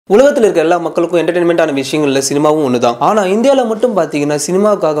உலகத்தில் இருக்க எல்லா மக்களுக்கும் என்டர்டெயின்மெண்டான விஷயங்கள்ல சினிமாவும் ஒண்ணுதான். ஆனா இந்தியாவில் மட்டும் பாத்தீங்கன்னா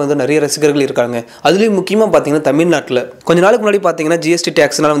சினிமாவுக்காக வந்து நிறைய ரசிகர்கள் இருக்காங்க. அதுலயும் முக்கியமா பாத்தீங்கன்னா தமிழ்நாட்டில் கொஞ்ச நாளுக்கு முன்னாடி பாத்தீங்கன்னா ஜிஎஸ்டி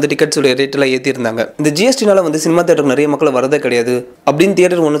டாக்ஸ்னால வந்து டிக்கெட்ஸ் ரேட் எல்லாம் ஏத்தி இருந்தாங்க. இந்த ஜிஎஸ்டினால வந்து சினிமா தியேட்டருக்கு நிறைய மக்கள் வரதே கிடையாது அப்படின்னு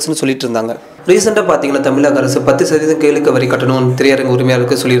தியேட்டர் ஓனர்ஸ்னு சொல்லிட்டு இருந்தாங்க. ரீசெண்டா பாத்தீங்கன்னா தமிழக அரசு 10% கேளிக்கை வரி கட்டணும் திரையரங்க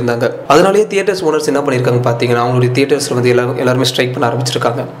உரிமையாளருக்கு சொல்லியிருந்தாங்க. அதனாலேயே தியேட்டர்ஸ் ஓனர்ஸ் என்ன பண்ணிருக்காங்க பாத்தீங்கன்னா அவங்களுடைய தியேட்டர்ஸ்ல வந்து எல்லாருமே ஸ்ட்ரைக் பண்ண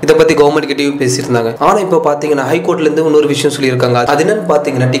ஆரம்பிச்சிருக்காங்க. இதை பத்தி கவர்மெண்ட் கிட்டயும் பேசியிருந்தாங்க. ஆனா இப்போ பாத்தீங்கன்னா ஹைகோர்ட்ல இருந்து இன்னொரு விஷயம் சொல்லியிருக்காங்க. அது என்னன்னு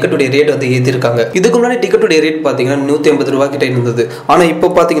பாத்தீங்கன்னா டிக்கெட்டுடைய ரேட் வந்து ஏத்திருக்காங்க. இதுக்கு முன்னாடி டிக்கெட்டுடைய ரேட் பாத்தீங்கன்னா 150 ரூபாய் கிட்ட இருந்தது. ஆனா இப்போ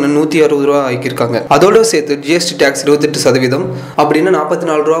பாத்தீங்கன்னா 160 ரூபாய் ஆக்கியிருக்காங்க. அதோட சேர்த்து ஜிஎஸ்டி டாக்ஸ் 28% அப்படின்னு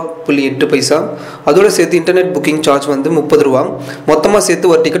 44.8 பைசா. அதோட சேர்த்து இன்டர்நெட் புக்கிங் சார்ஜ் வந்து 30 ரூபாய். மொத்தமா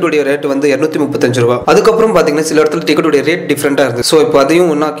சேர்த்து ஒரு டிக்கெட்டுடைய ரேட் வந்து 235 ரூபாய். அதுக்கப்புறம் பாத்தீங்கன்னா சில இடத்துல டிக்கெட்டுடைய ரேட் டிஃபரெண்டா இருக்கு. ஸோ இப்போ அதையும்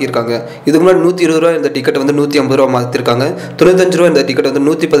ஒன்னாக்கியிருக்காங்க. இதுக்கு முன்னாடி 120 ரூபாய் இந்த டிக்கெட் வந்து 150 ரூபாய் மாத்திருக்காங்க. 95 ரூபாய் இந்த டிக்கெட் வந்து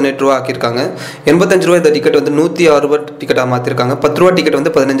 118 ரூபாய் ஆக்கியிருக்காங்க. 85 ரூபாய் இந்த டிக்கெட் வந்து 106 ரூபாய் டிக்கெட்டா மாத்திருக்காங்க. 10 ரூபாய் டிக்கெட்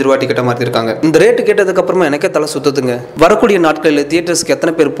வந்து 15 ரூபாய் டிக்கெட்டா மாத்திருக்காங்க. இந்த ரேட்டு கேட்டதுக்கு அப்புறமா எனக்கே தலை சுத்துதுங்க. வரக்கூடிய நாட்களில் தியேட்டர்ஸ்க்கு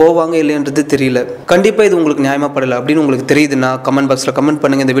எத்தனை பேர் போவாங்க இல்லைன்றது தெரியல. கண்டிப்பா இது உங்களுக்கு நியாயமா படல அப்படின்னு உங்களுக்கு தெரியுதுன்னா கமெண்ட் பாக்ஸ்ல கமெண்ட்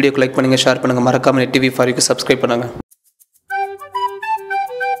பண்ணுங்க. இந்த வீடியோக்கு லைக் பண்ணுங்க, ஷேர் பண்ணுங்க, மறக்காம நெட் டிவி ஃபார் யூக்கு சப்ஸ்கிரைப் பண்ணுங்க.